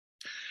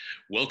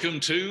Welcome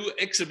to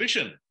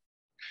Exhibition.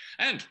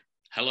 And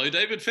hello,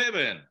 David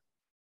Fairbairn.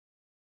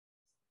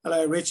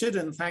 Hello, Richard,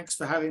 and thanks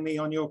for having me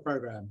on your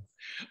program.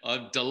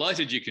 I'm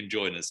delighted you can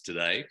join us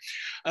today.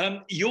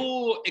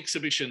 Your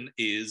exhibition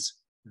is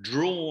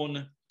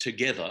Drawn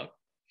Together,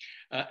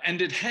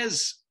 and it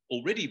has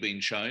already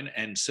been shown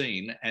and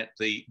seen at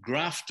the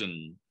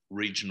Grafton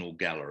Regional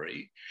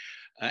Gallery,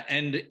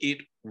 and it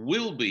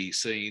will be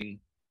seen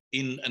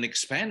in an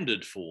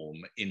expanded form,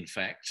 in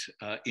fact,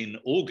 in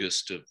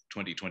August of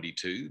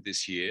 2022,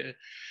 this year,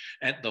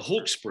 at the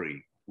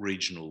Hawkesbury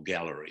Regional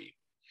Gallery.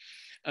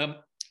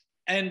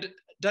 And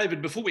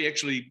David, before we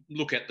actually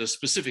look at the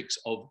specifics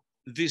of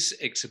this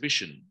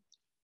exhibition,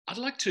 I'd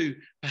like to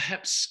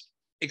perhaps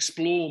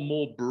explore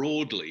more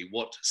broadly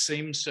what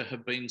seems to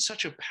have been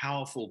such a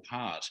powerful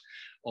part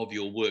of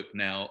your work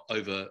now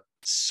over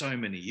so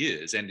many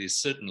years, and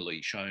is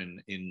certainly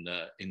shown in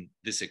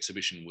this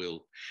exhibition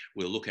we'll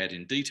look at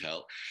in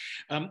detail.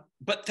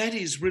 But that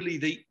is really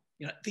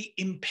the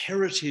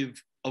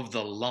imperative of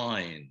the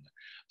line,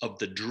 of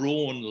the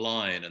drawn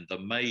line and the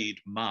made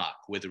mark,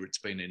 whether it's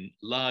been in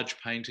large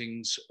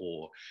paintings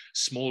or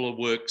smaller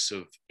works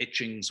of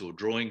etchings or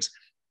drawings.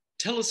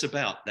 Tell us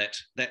about that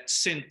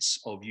sense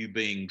of you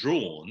being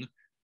drawn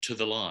to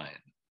the line.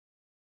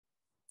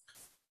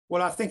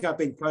 Well, I think I've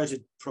been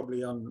quoted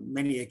probably on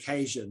many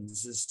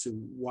occasions as to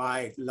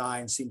why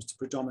line seems to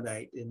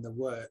predominate in the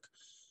work.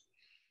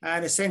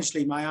 And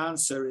essentially my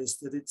answer is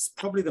that it's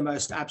probably the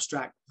most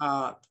abstract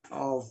part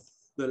of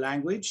the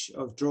language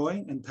of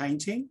drawing and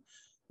painting,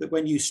 that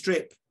when you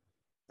strip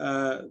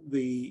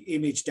the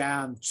image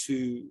down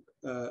to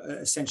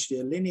essentially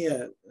a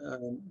linear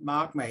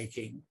mark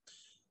making,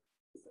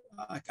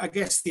 I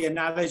guess the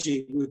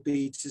analogy would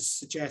be to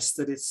suggest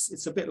that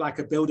it's a bit like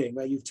a building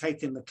where you've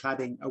taken the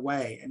cladding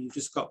away and you've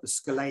just got the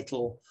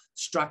skeletal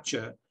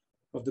structure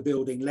of the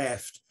building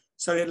left.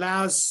 So it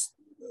allows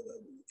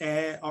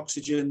air,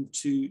 oxygen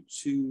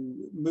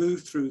to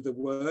move through the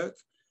work,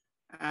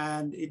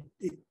 and it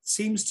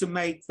seems to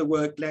make the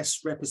work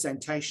less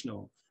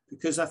representational,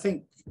 because I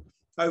think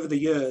over the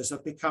years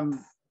I've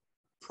become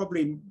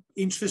probably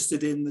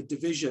interested in the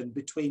division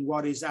between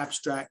what is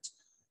abstract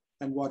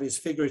and what is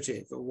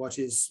figurative, or what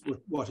is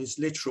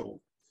literal.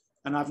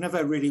 And I've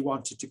never really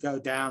wanted to go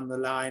down the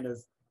line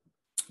of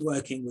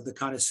working with a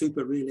kind of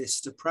super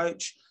realist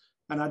approach.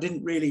 And I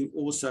didn't really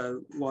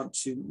also want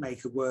to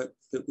make a work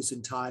that was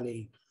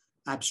entirely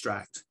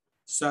abstract.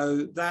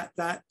 So that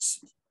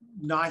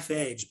knife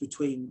edge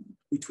between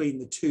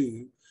the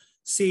two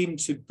seemed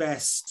to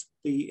best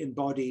be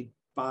embodied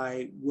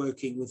by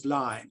working with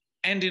line.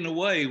 And in a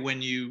way,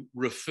 when you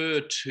refer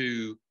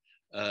to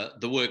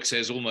the works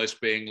as almost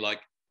being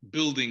like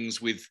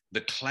buildings with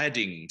the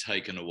cladding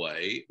taken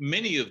away,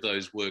 many of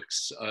those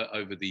works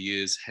over the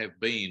years have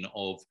been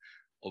of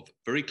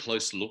very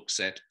close looks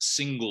at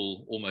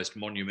single, almost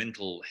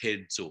monumental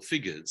heads or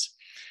figures.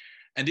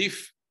 And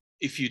if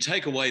you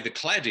take away the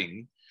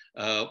cladding,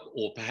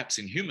 or perhaps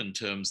in human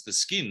terms, the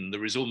skin,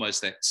 there is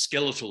almost that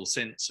skeletal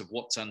sense of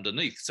what's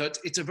underneath. So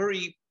it's a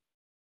very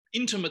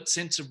intimate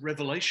sense of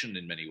revelation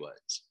in many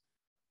ways.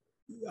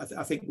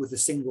 I think with a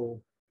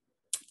single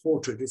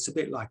portrait, it's a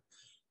bit like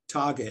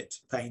target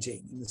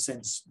painting, in the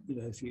sense,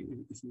 if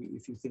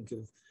you think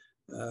of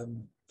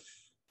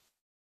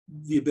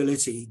the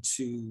ability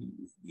to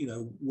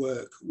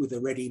work with a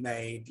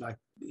ready-made, like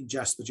in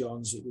Jasper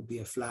Johns it would be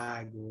a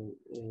flag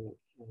or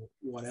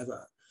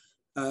whatever.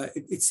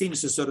 It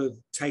seems to sort of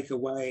take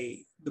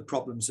away the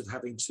problems of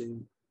having to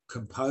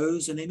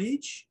compose an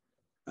image.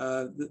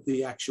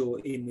 The actual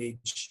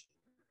image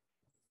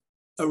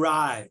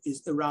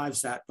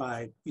arrives at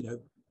by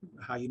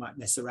how you might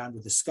mess around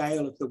with the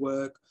scale of the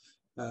work,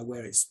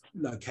 where it's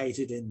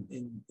located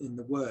in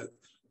the work,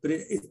 but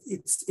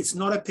it's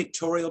not a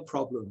pictorial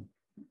problem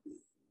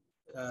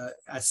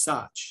as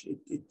such.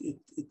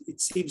 It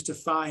seems to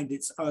find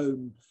its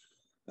own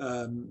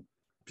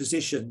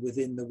position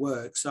within the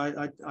work.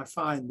 So I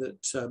find that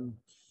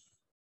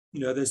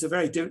there's a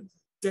very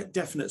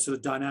definite sort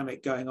of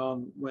dynamic going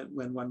on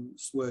when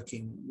one's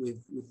working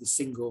with the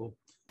single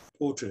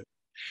portrait.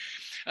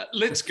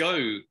 Let's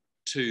go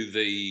to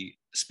the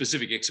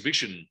specific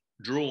exhibition,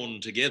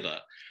 Drawn Together,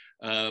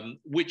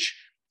 which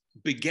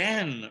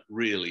began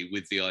really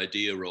with the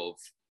idea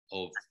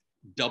of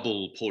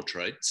double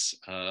portraits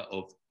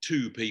of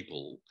two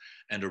people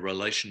and a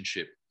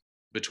relationship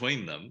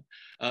between them.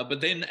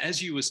 But then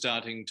as you were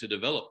starting to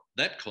develop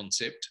that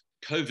concept,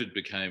 COVID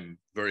became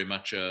very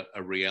much a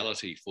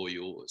reality for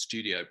your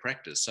studio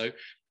practice. So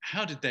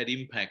how did that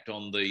impact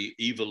on the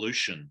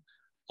evolution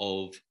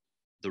of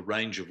the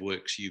range of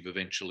works you've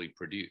eventually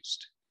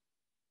produced?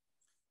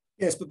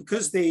 Yes, but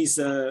because these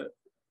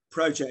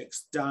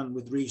projects done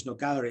with regional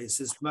galleries,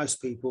 as most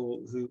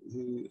people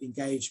who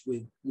engage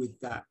with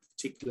that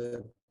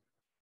particular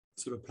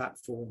sort of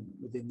platform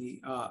within the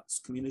arts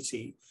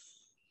community,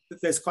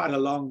 there's quite a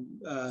long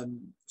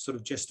sort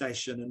of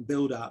gestation and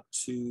build up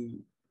to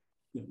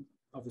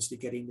obviously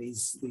getting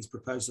these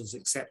proposals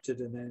accepted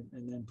and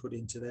then put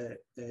into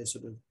their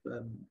sort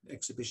of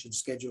exhibition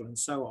schedule and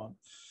so on.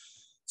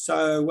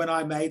 So when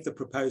I made the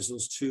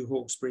proposals to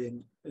Hawkesbury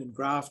and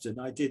Grafton,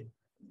 I did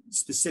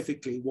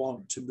specifically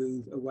want to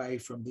move away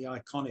from the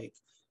iconic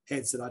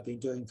heads that I've been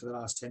doing for the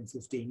last 10,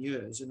 15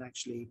 years and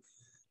actually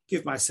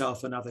give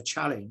myself another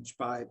challenge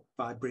by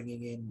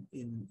bringing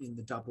in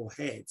the double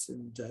heads.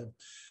 And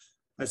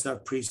as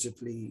I've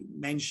previously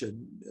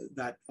mentioned,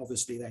 that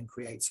obviously then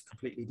creates a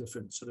completely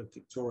different sort of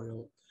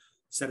pictorial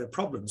set of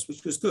problems,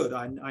 which was good.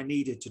 I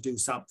needed to do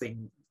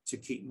something to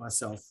keep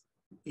myself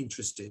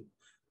interested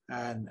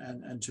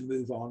and to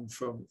move on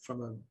from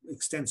an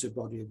extensive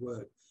body of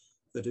work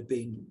that had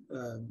been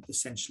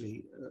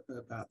essentially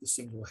about the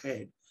single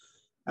head.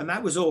 And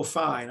that was all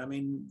fine. I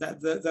mean,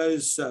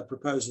 those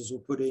proposals were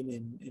put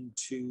in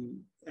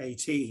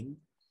 2018,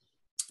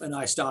 and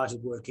I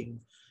started working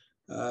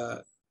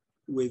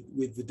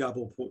with the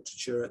double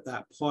portraiture at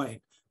that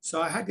point.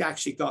 So I had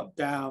actually got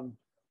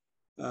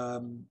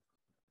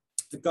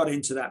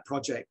into that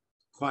project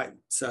quite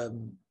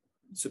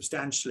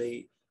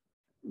substantially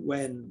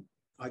when,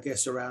 I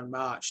guess, around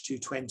March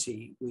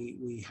 2020,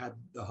 we had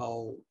the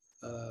whole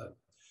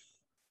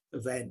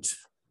event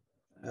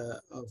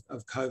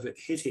of COVID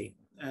hitting.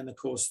 And of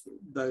course,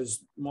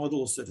 those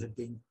models that had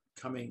been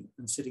coming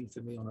and sitting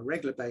for me on a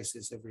regular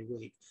basis every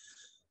week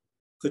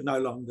could no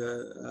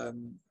longer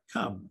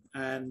come.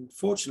 And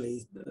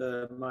fortunately,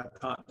 my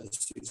partner,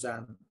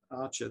 Suzanne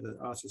Archer, the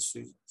artist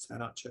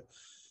Suzanne Archer,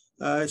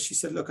 she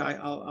said, look,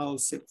 I'll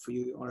sit for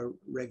you on a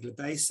regular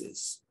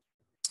basis.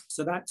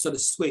 So that sort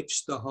of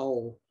switched the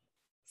whole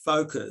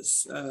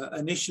focus.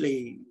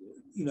 Initially,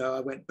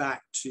 I went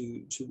back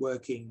to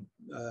working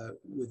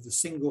with the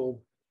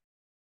single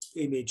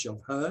image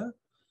of her.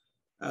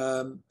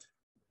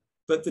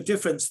 But the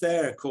difference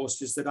there, of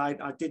course, is that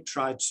I did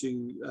try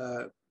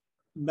to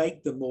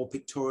make them more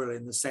pictorial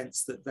in the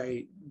sense that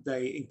they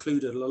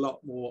included a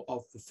lot more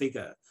of the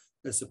figure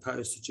as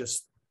opposed to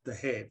just the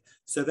head.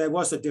 So there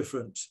was a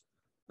different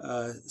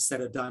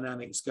set of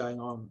dynamics going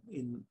on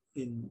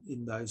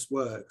in those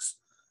works.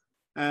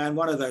 And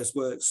one of those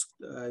works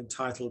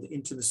entitled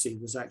Intimacy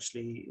was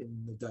actually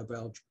in the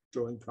Dobell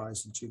Drawing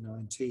Prize in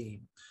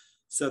 2019.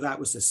 So that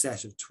was a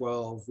set of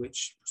 12,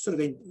 which sort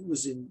of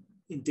was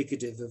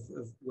indicative of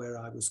where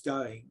I was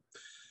going.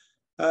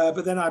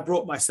 But then I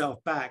brought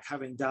myself back,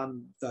 having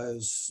done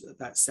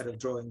that set of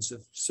drawings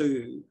of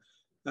Sue.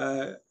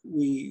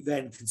 We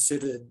then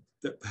considered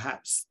that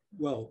perhaps,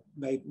 well,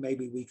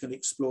 maybe we can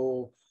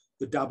explore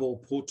the double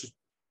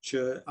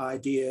portraiture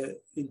idea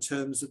in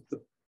terms of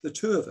the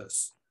two of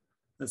us.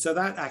 And so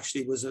that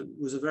actually was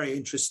a very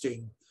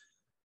interesting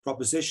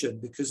proposition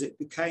because it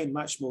became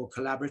much more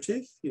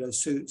collaborative.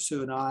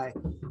 Sue and I,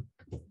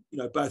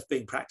 both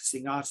being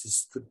practicing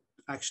artists, could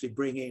actually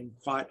bring in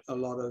quite a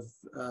lot of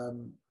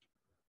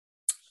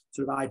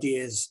sort of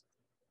ideas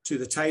to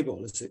the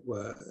table, as it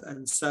were.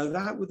 And so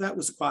that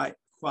was quite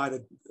a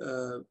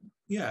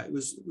it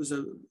was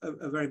a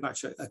very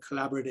much a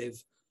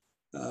collaborative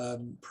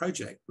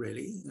project,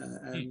 really.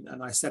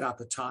 And I set up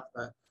a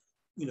timer,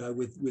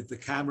 with the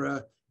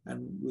camera,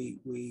 and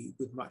we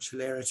with much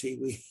hilarity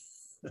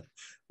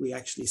we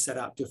actually set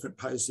up different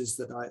poses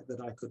that I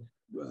could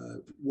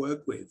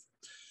work with.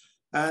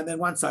 And then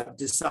once I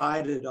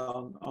decided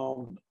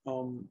on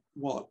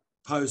what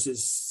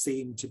poses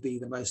seemed to be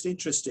the most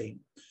interesting,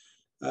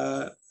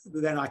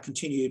 then I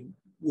continued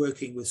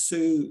working with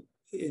Sue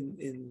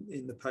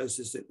in the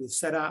poses that we've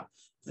set up.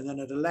 And then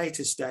at a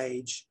later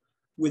stage,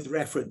 with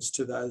reference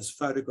to those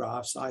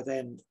photographs, I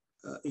then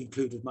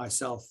included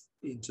myself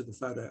into the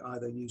photo,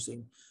 either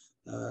using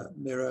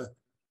mirrors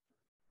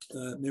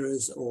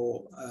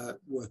or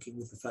working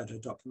with the photo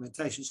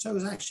documentation. So it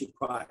was actually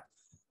quite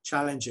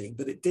challenging,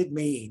 but it did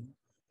mean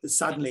that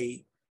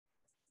suddenly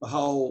the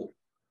whole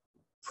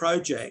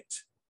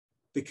project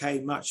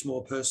became much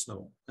more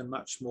personal and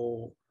much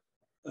more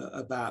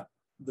about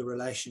the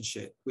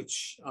relationship,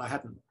 which I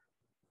hadn't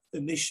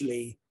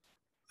initially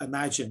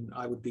imagined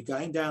I would be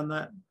going down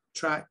that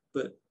track.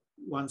 But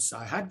once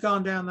I had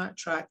gone down that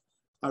track,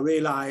 I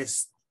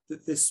realized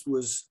that this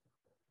was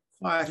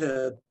quite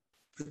a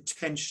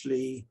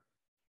potentially,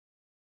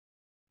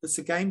 it's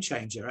a game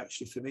changer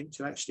actually for me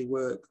to actually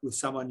work with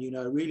someone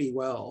really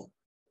well,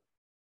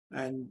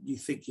 and you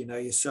think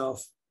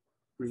yourself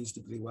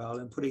reasonably well,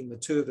 and putting the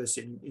two of us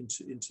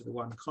into the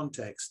one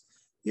context.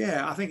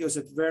 Yeah, I think it was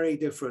a very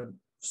different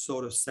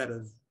sort of set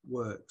of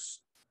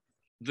works.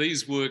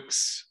 These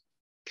works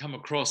come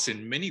across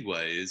in many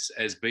ways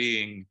as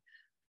being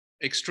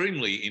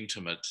extremely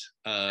intimate,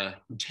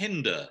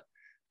 tender,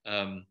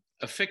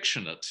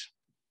 affectionate,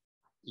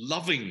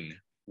 loving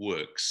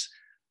works.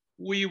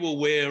 Were you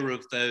aware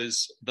of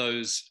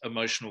those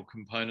emotional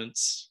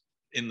components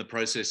in the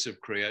process of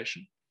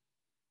creation?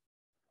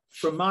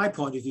 From my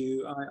point of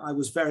view, I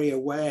was very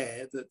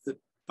aware that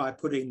by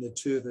putting the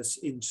two of us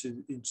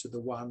into the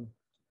one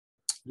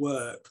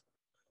work,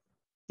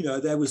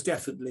 there was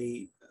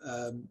definitely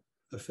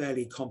a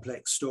fairly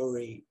complex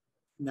story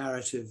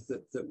narrative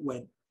that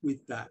went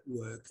with that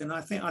work. And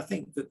I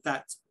think that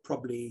that's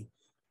probably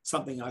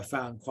something I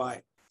found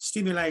quite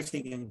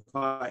stimulating and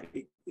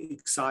quite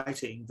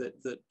exciting,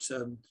 that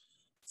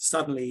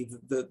suddenly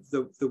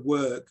the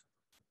work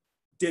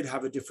did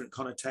have a different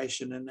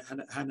connotation,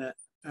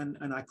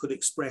 and I could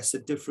express a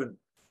different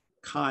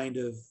kind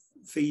of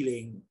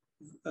feeling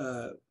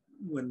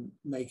when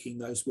making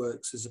those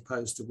works, as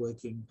opposed to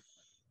working,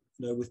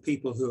 you know, with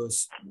people who are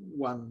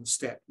one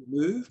step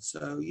removed.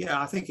 So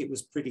yeah, I think it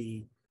was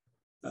pretty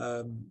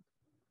a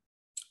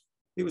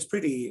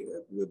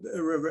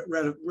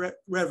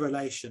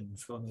revelation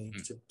for me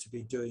to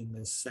be doing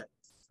this set,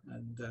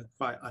 and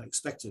quite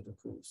unexpected, of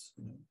course.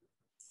 You know.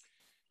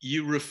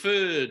 You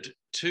referred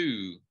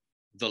to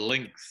the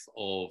length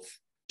of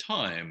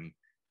time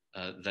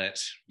that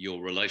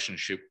your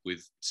relationship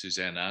with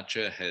Suzanne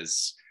Archer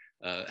has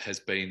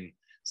been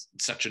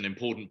such an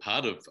important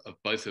part of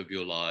both of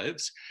your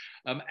lives.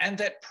 And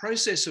that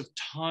process of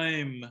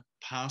time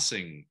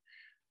passing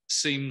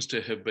seems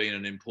to have been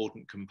an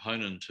important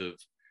component of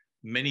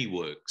many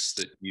works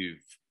that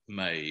you've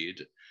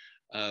made.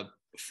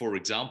 For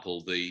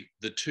example, the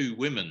two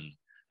women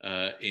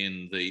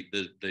in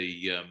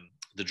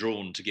the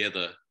Drawn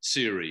Together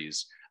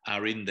series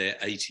are in their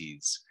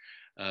 80s.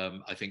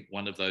 I think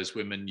one of those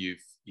women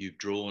you've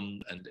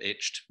drawn and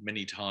etched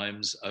many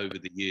times over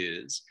the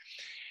years.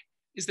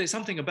 Is there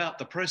something about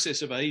the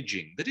process of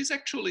aging that is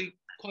actually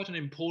quite an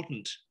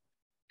important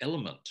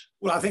element?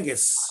 Well, I think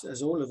it's,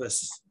 as all of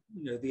us,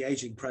 you know, the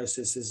aging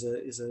process is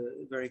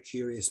a very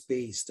curious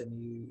beast,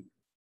 and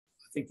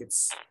I think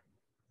it's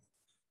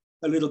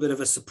a little bit of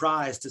a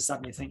surprise to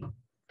suddenly think,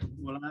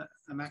 well,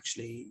 I'm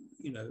actually,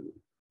 you know,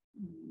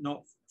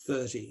 not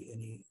 30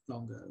 any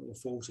longer, or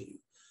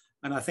 40.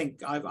 And I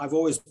think I've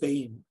always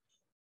been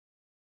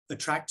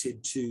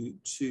attracted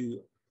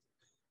to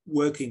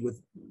working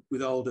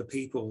with older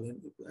people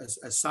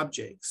as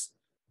subjects.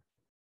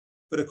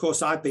 But of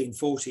course, I've been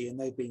 40 and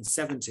they've been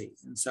 70.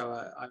 And so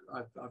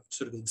I've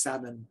sort of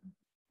examined,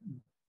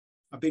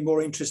 I've been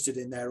more interested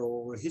in their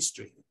oral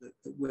history,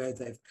 where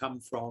they've come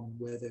from,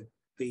 where they've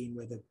been,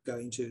 where they're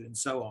going to, and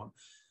so on.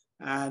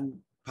 And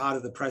part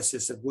of the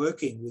process of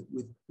working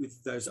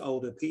with those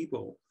older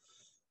people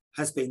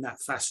has been that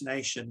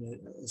fascination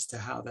as to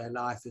how their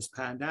life has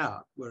panned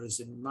out. Whereas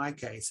in my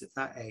case, at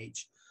that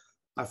age,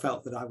 I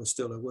felt that I was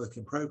still a work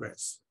in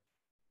progress.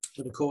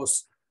 But of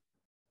course,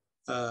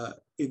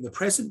 in the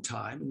present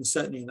time, and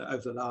certainly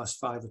over the last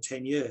 5 or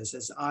 10 years,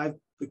 as I've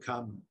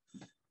become,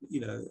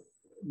 you know,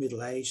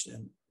 middle-aged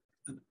and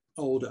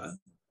older,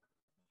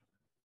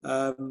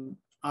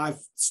 I've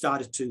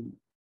started to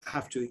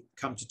have to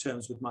come to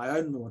terms with my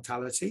own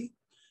mortality,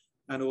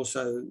 and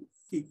also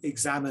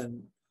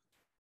examine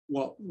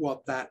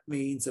what that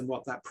means and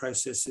what that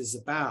process is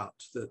about.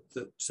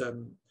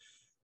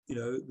 You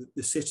know,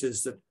 the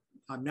sitters that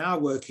I'm now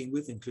working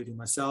with, including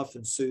myself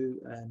and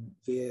Sue and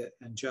Veer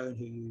and Joan,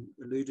 who you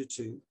alluded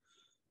to,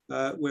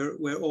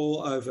 we're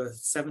all over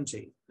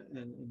 70,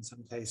 and in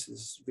some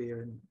cases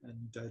Veer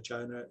and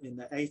Joan are in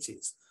their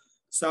 80s.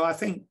 So I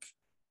think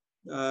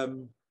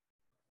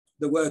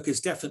the work has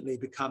definitely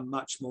become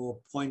much more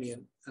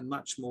poignant and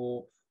much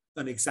more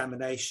an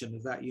examination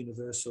of that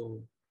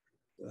universal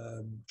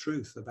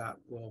truth about,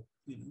 well,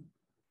 you know,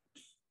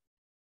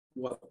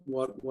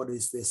 what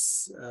is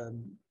this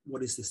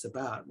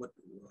about?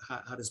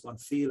 How does one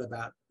feel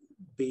about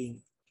being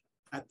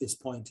at this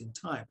point in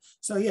time?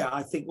 So yeah,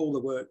 I think all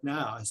the work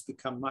now has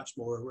become much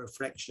more a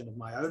reflection of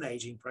my own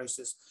aging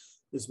process,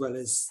 as well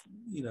as,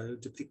 you know,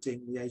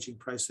 depicting the aging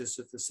process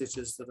of the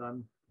sitters that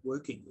I'm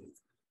working with.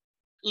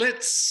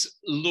 Let's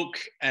look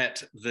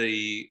at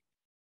the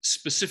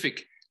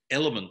specific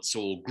elements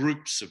or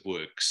groups of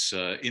works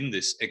in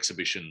this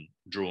exhibition,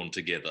 Drawn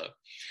Together.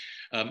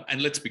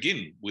 And let's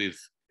begin with,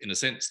 in a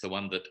sense, the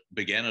one that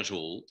began it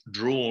all,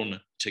 Drawn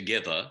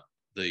Together,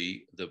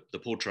 the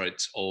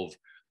portraits of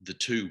the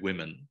two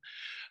women.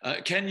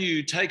 Can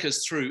you take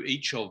us through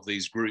each of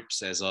these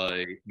groups as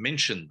I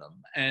mentioned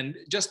them, and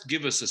just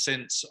give us a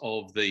sense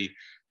of the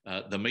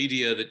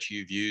media that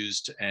you've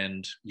used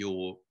and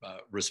your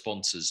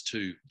responses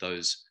to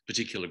those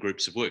particular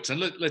groups of works? And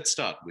let's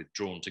start with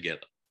Drawn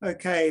Together.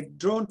 Okay,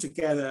 Drawn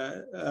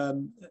Together,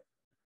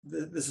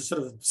 there's a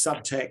sort of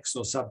subtext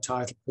or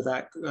subtitle for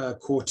that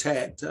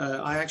quartet.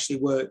 I actually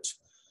worked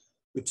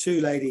with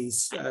two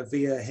ladies,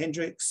 Veer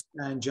Hendricks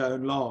and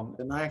Joan Long,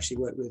 and I actually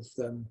worked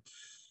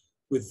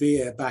with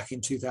Veer back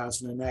in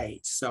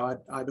 2008. So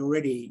I'd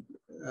already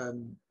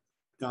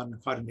done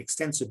quite an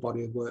extensive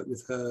body of work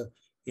with her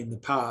in the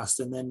past,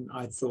 and then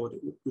I thought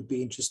it would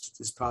be interested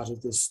as part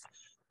of this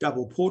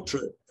double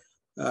portrait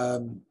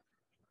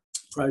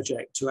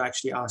project to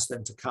actually ask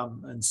them to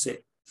come and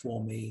sit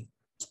for me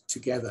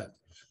together.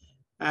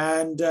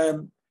 And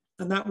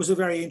that was a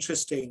very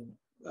interesting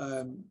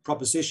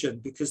proposition,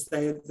 because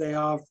they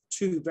are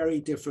two very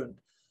different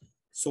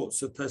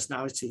sorts of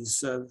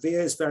personalities.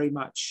 Veer's very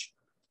much,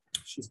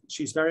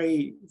 she's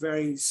very,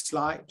 very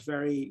slight,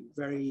 very,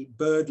 very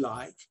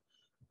bird-like,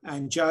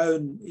 and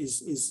Joan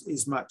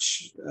is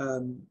much,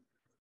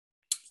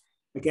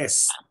 I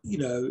guess, you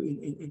know,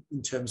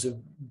 in terms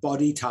of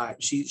body type,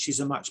 she's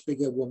a much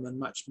bigger woman,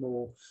 much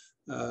more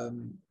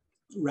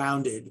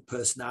rounded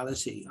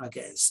personality, I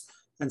guess.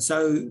 And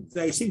so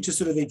they seem to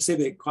sort of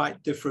exhibit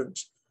quite different.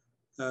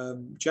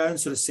 Joan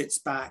sort of sits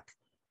back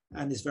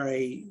and is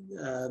very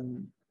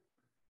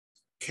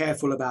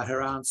careful about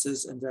her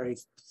answers and very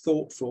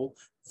thoughtful.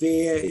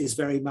 Veer is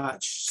very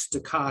much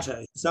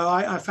staccato. So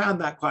I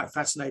found that quite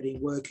fascinating,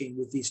 working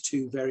with these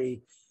two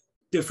very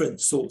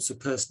different sorts of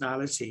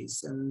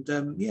personalities. And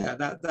yeah,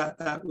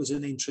 that was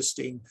an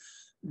interesting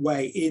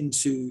way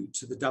into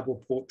the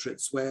double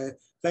portraits, where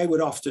they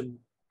would often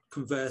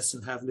converse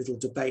and have little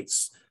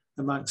debates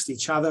amongst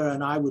each other,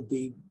 and I would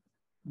be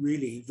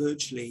really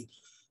virtually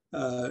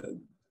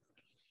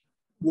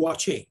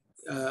watching.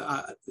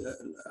 I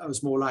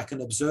was more like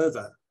an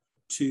observer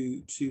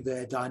to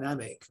their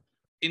dynamic.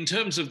 In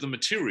terms of the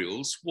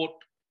materials, what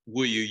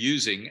were you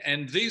using?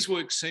 And these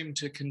works seem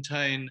to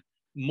contain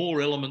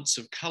more elements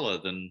of colour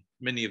than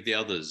many of the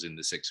others in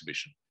this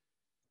exhibition.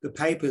 The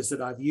papers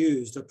that I've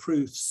used are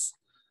proofs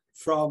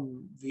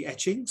from the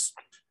etchings.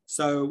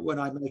 So when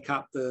I make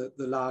up the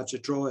larger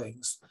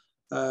drawings,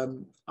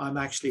 I'm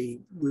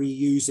actually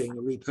reusing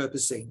or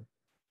repurposing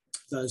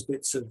those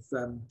bits of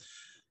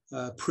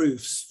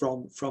proofs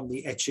from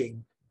the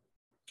etching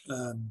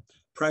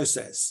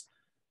process.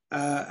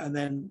 And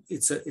then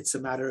it's a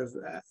matter of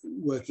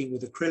working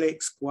with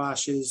acrylics,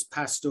 gouaches,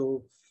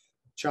 pastel,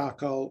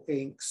 charcoal,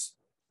 inks,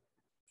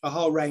 a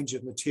whole range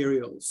of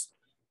materials.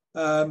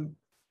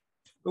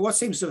 But what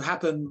seems to have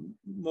happened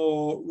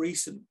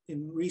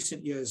in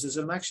recent years is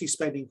I'm actually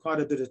spending quite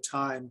a bit of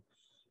time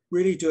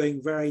really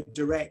doing very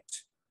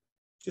direct,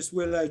 just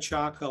willow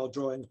charcoal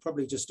drawings,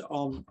 probably just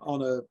on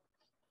a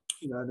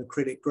an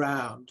acrylic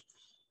ground,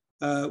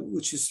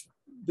 which has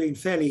been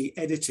fairly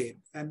edited,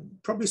 and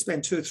probably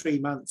spent 2 or 3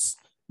 months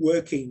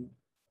working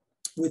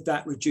with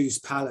that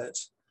reduced palette.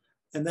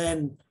 And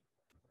then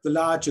the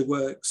larger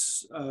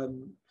works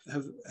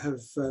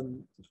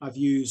I've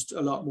used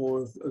a lot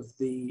more of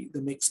the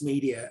mixed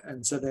media,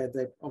 and so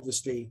they're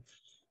obviously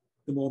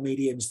the more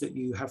mediums that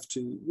you have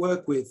to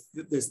work with.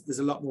 There's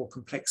a lot more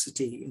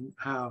complexity in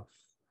how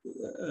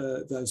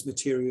those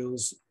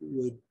materials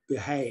would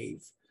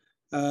behave,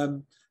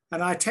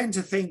 and I tend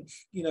to think,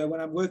 when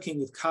I'm working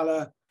with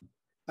color,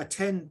 I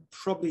tend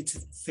probably to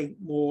think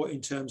more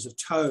in terms of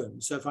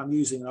tone. So if I'm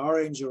using an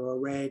orange or a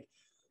red,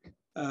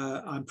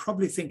 I'm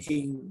probably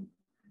thinking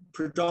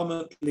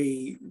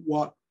predominantly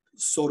what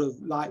sort of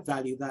light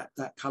value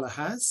that color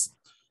has.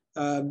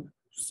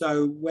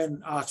 So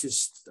when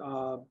artists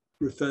are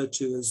referred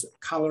to as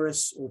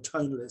colorists or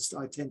tonalists,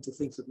 I tend to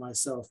think of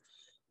myself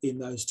in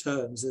those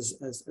terms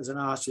as an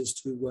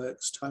artist who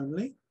works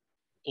tonally.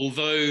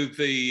 Although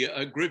the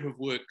group of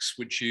works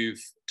which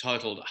you've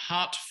titled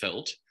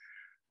Heartfelt,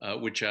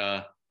 which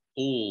are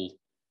all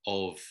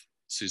of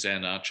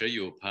Suzanne Archer,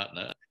 your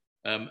partner,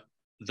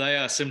 they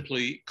are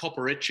simply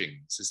copper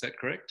etchings, is that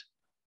correct?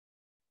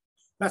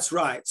 That's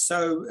right.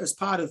 So as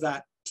part of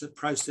that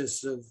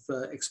process of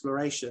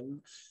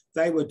exploration,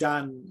 they were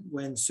done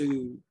when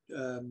Sue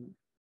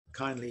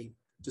kindly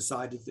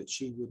decided that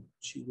she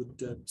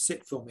would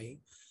sit for me.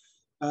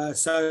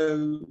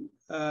 So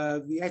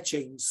the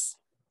etchings,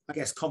 I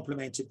guess,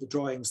 complemented the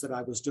drawings that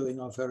I was doing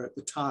of her at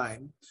the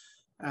time.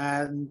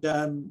 And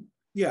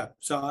yeah,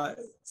 so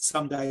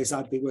some days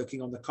I'd be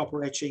working on the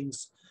copper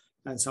etchings,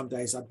 and some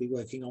days I'd be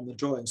working on the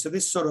drawings. So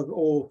this sort of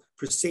all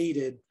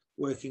preceded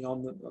working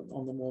on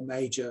the more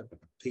major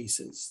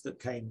pieces that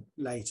came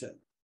later.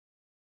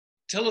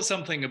 Tell us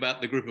something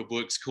about the group of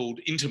works called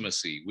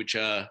Intimacy, which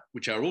are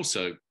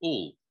also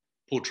all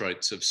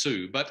portraits of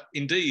Sue, but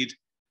indeed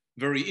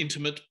very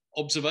intimate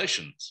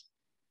observations.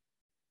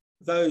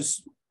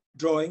 Those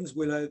drawings,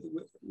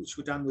 which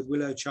were done with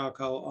willow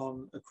charcoal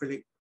on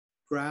acrylic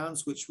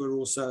grounds, which were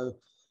also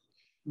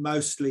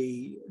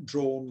mostly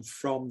drawn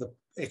from the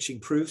etching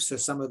proofs. So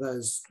some of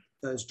those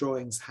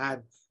drawings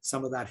had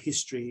some of that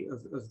history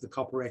of the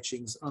copper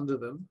etchings under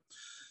them.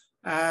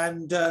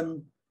 And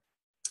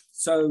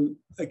so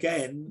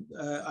again,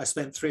 I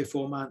spent 3 or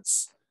 4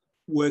 months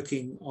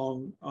working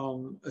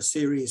on a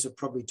series of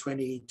probably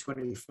 20,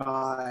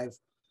 25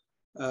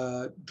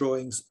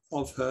 drawings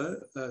of her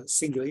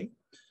singly.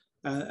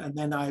 And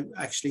then I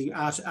actually,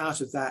 out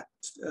of that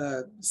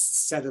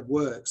set of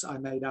works, I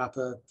made up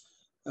a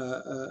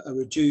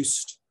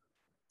reduced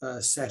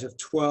set of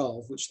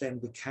 12, which then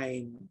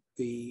became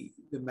the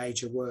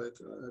major work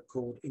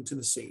called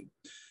Intimacy.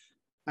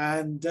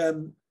 And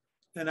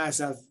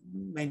as I've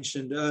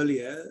mentioned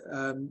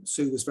earlier,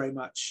 Sue was very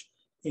much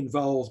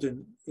involved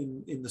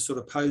in the sort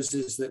of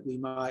poses that we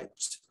might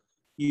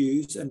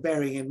use, and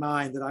bearing in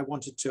mind that I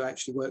wanted to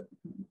actually work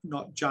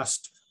not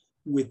just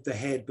with the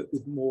head, but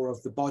with more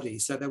of the body.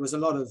 So there was a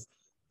lot of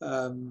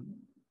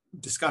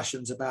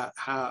discussions about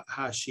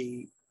how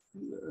she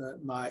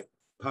might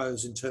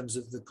pose in terms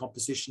of the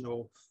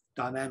compositional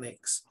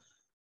dynamics.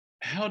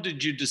 How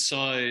did you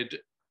decide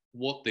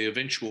what the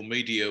eventual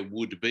media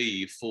would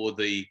be for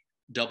the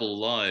Double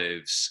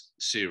Lives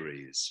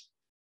series?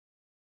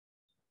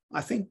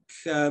 I think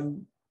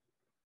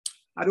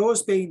I'd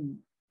always been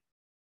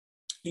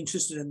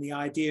interested in the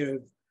idea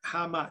of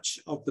how much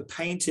of the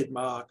painted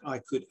mark I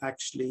could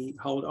actually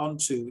hold on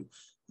to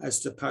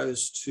as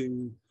opposed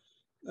to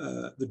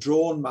the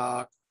drawn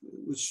mark,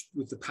 which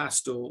with the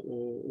pastel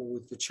or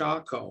with the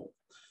charcoal.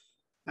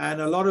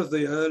 And a lot of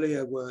the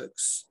earlier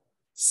works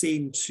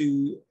seem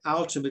to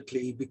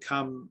ultimately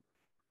become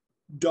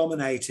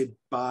dominated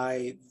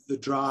by the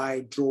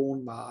dry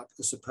drawn mark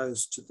as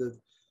opposed to the,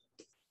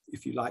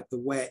 if you like, the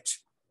wet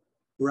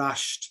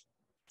brushed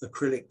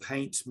acrylic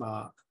paint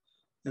mark.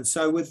 And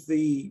so with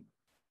the,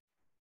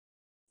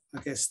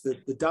 I guess,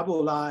 the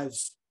double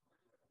lives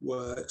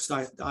works,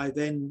 I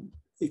then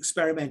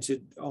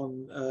experimented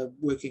on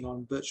working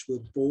on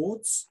birchwood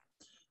boards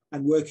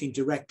and working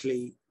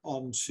directly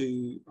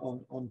onto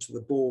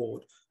the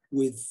board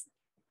with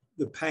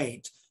the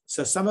paint.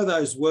 So some of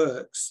those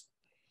works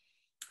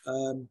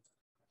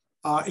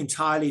are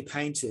entirely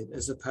painted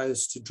as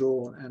opposed to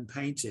drawn and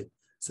painted.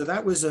 So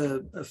that was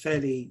a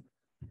fairly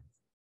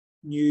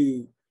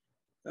new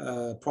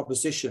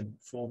proposition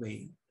for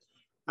me.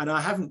 And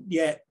I haven't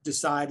yet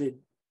decided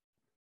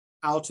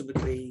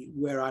ultimately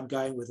where I'm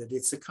going with it.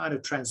 It's a kind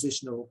of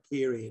transitional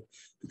period,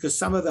 because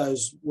some of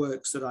those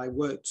works that I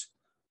worked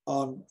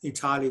on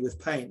entirely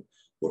with paint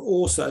were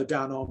also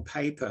done on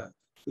paper,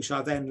 which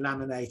I then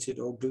laminated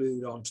or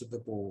glued onto the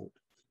board.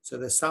 So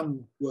there's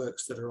some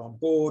works that are on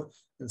board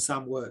and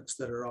some works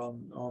that are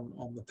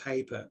on the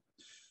paper.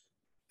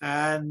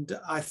 And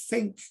I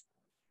think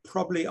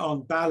probably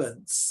on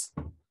balance,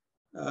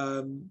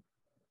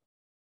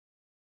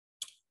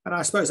 and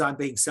I suppose I'm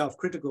being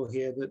self-critical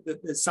here,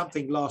 that there's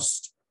something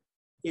lost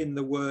in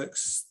the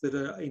works that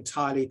are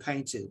entirely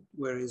painted,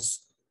 whereas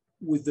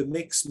with the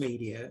mixed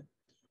media,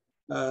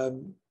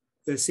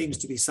 there seems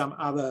to be some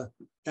other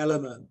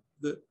element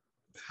that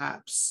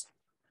perhaps,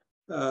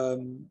 I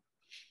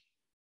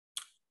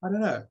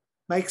don't know,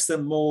 makes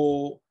them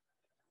more,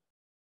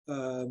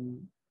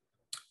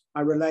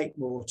 I relate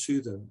more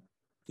to them.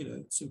 You know,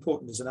 it's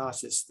important as an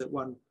artist that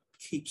one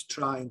keeps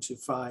trying to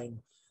find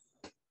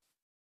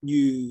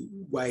new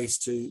ways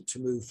to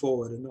move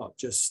forward and not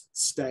just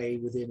stay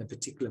within a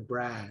particular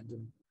brand.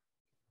 And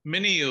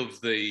many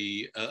of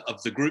the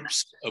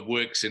groups of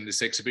works in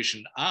this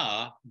exhibition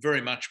are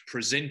very much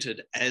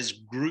presented as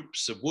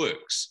groups of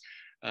works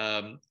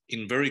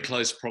in very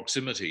close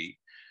proximity.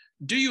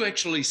 Do you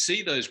actually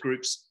see those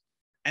groups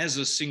as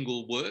a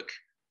single work,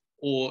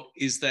 or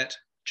is that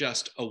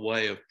just a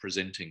way of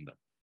presenting them?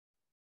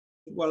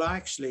 Well,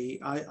 actually,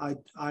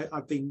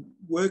 I've been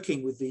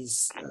working with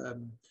these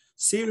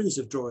series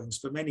of drawings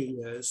for many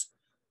years.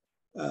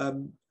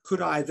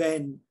 Could I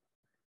then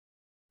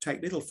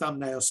take little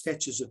thumbnail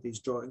sketches of these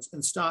drawings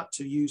and start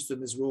to use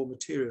them as raw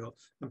material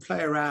and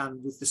play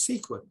around with the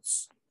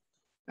sequence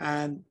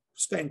and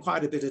spend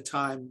quite a bit of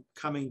time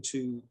coming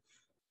to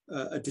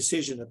a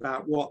decision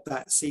about what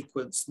that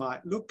sequence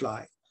might look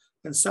like?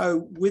 And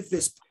so with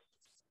this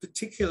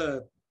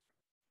particular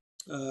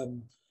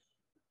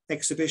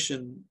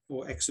exhibition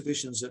or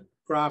exhibitions at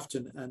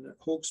Grafton and at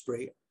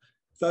Hawkesbury,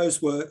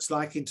 those works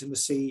like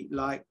Intimacy,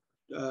 like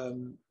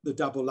the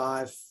double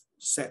live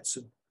sets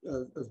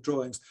of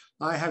drawings,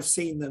 I have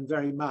seen them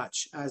very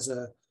much as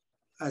a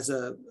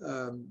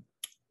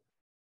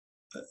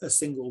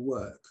single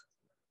work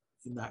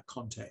in that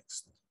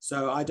context.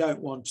 So I don't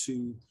want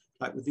to,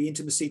 like with the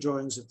Intimacy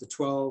drawings of the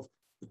 12,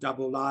 the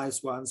double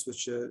lives ones,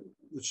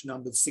 which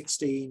numbered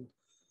 16,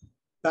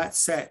 that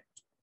set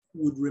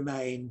would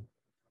remain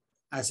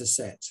as a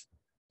set.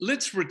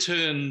 Let's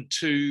return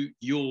to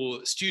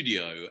your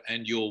studio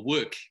and your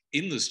work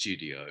in the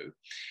studio.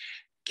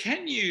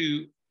 Can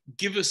you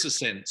give us a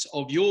sense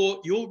of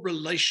your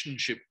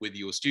relationship with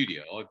your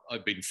studio?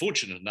 I've been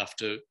fortunate enough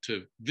to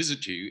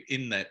visit you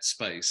in that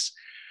space,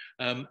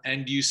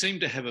 and you seem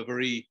to have a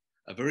very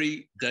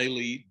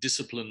daily,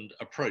 disciplined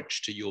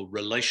approach to your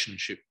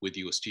relationship with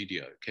your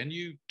studio. Can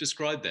you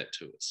describe that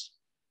to us?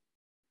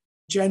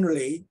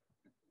 Generally,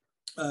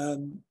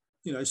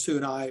 Sue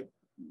and I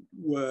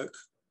work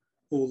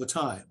all the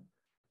time.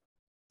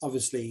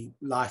 Obviously,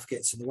 life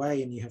gets in the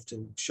way, and you have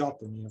to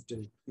shop, and you have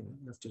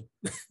to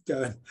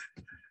go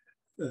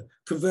and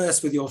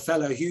converse with your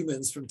fellow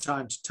humans from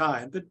time to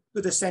time.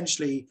 But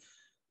essentially,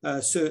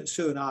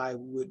 Sue and I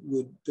would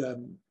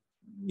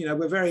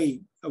we're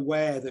very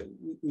aware that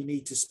we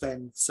need to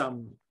spend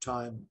some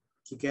time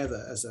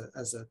together as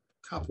a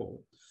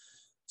couple.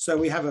 So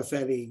we have a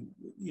fairly,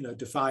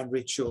 defined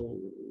ritual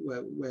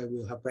where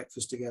we'll have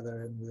breakfast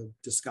together and we'll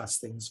discuss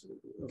things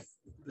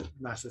that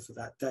matter for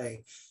that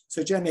day.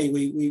 So generally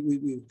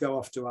we go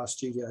off to our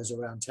studios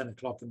around 10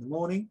 o'clock in the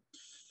morning,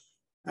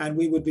 and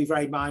we would be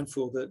very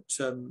mindful that,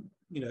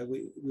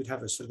 we'd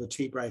have a sort of a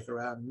tea break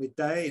around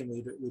midday, and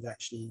we'd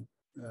actually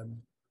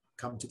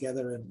come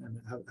together and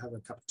have a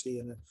cup of tea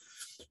and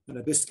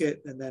a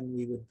biscuit, and then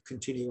we would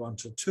continue on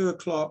till 2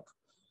 o'clock.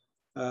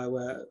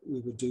 Where we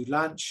would do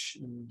lunch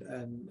and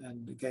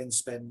again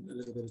spend a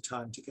little bit of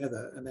time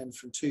together, and then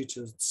from 2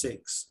 to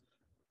 6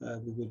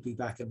 we would be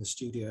back in the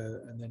studio,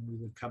 and then we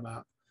would come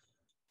up,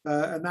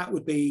 and that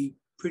would be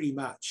pretty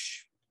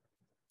much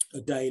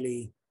a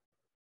daily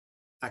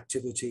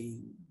activity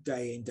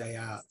day in, day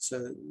out.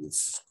 So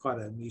it's quite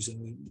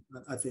amusing.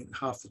 I think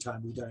half the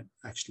time we don't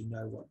actually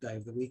know what day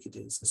of the week it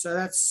is. So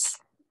that's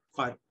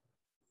quite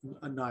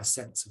a nice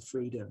sense of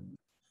freedom.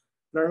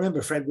 But I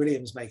remember Fred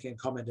Williams making a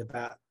comment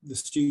about the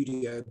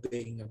studio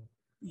being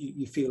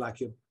you feel like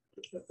you're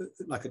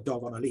like a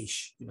dog on a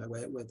leash, you know,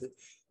 where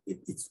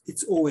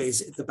it's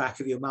always at the back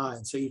of your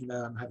mind. So even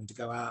though I'm having to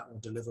go out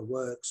and deliver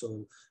works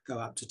or go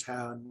up to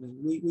town,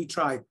 we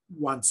try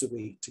once a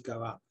week to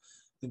go up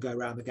and go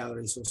around the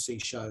galleries or see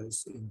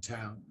shows in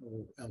town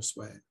or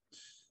elsewhere.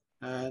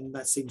 And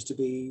that seems to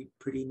be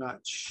pretty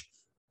much,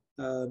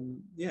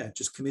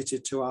 just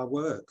committed to our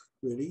work,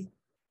 really,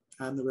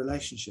 and the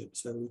relationship.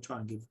 So we try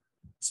and give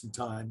some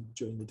time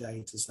during the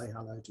day to say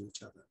hello to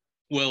each other.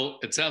 Well,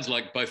 it sounds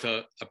like both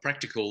a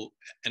practical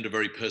and a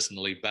very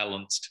personally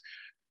balanced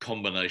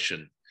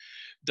combination.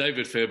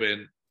 David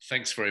Fairbairn,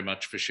 thanks very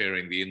much for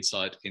sharing the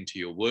insight into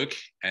your work,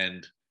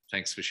 and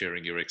thanks for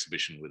sharing your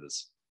exhibition with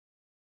us.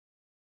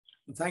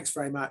 And thanks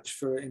very much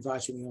for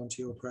inviting me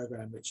onto your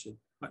program, Richard.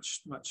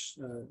 Much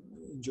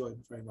enjoyed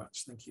very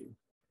much. Thank you.